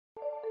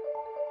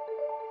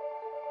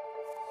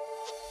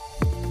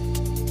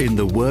In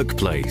the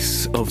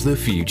workplace of the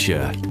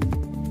future,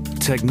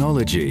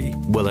 technology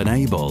will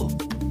enable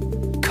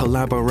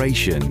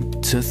collaboration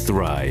to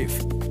thrive.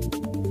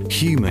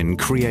 Human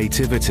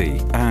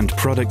creativity and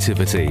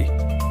productivity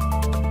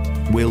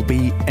will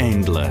be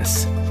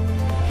endless.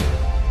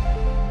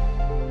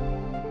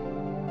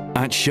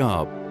 At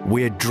Sharp,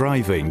 we're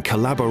driving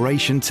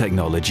collaboration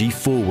technology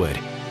forward,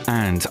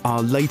 and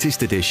our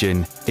latest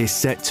edition is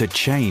set to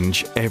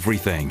change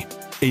everything.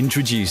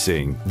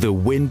 Introducing the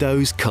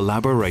Windows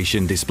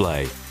Collaboration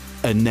Display,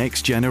 a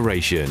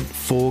next-generation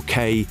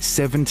 4K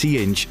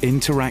 70-inch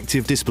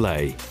interactive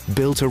display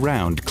built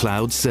around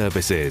cloud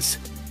services.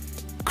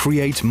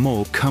 Create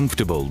more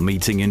comfortable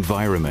meeting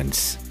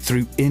environments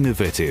through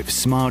innovative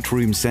smart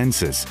room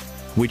sensors,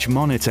 which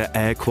monitor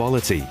air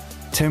quality,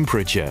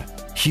 temperature,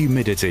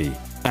 humidity,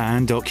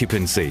 and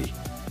occupancy.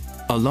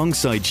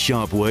 Alongside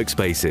Sharp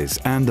Workspaces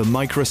and the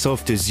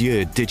Microsoft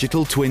Azure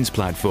Digital Twins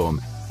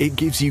platform, it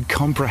gives you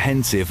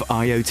comprehensive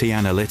IoT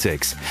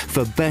analytics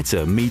for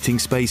better meeting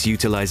space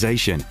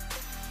utilization,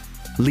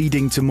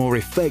 leading to more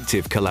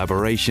effective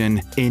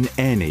collaboration in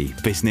any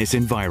business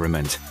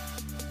environment.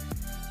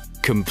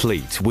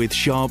 Complete with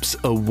Sharp's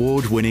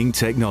award-winning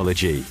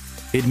technology,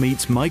 it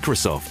meets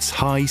Microsoft's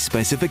high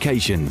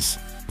specifications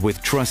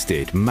with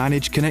trusted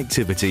managed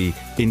connectivity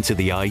into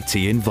the IT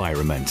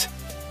environment.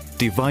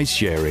 Device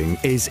sharing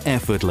is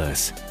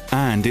effortless,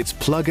 and its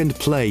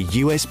plug-and-play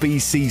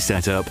USB-C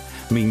setup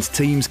means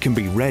teams can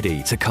be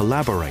ready to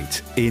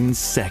collaborate in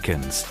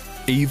seconds.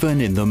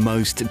 Even in the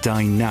most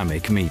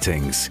dynamic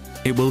meetings,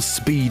 it will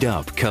speed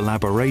up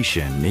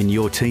collaboration in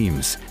your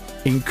teams,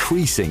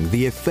 increasing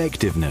the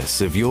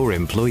effectiveness of your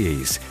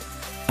employees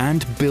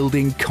and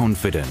building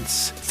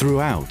confidence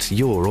throughout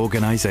your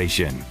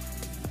organization.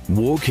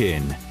 Walk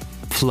in,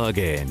 plug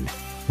in,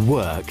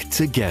 work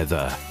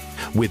together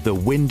with the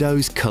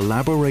Windows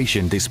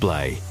Collaboration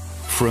Display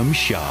from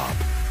Sharp.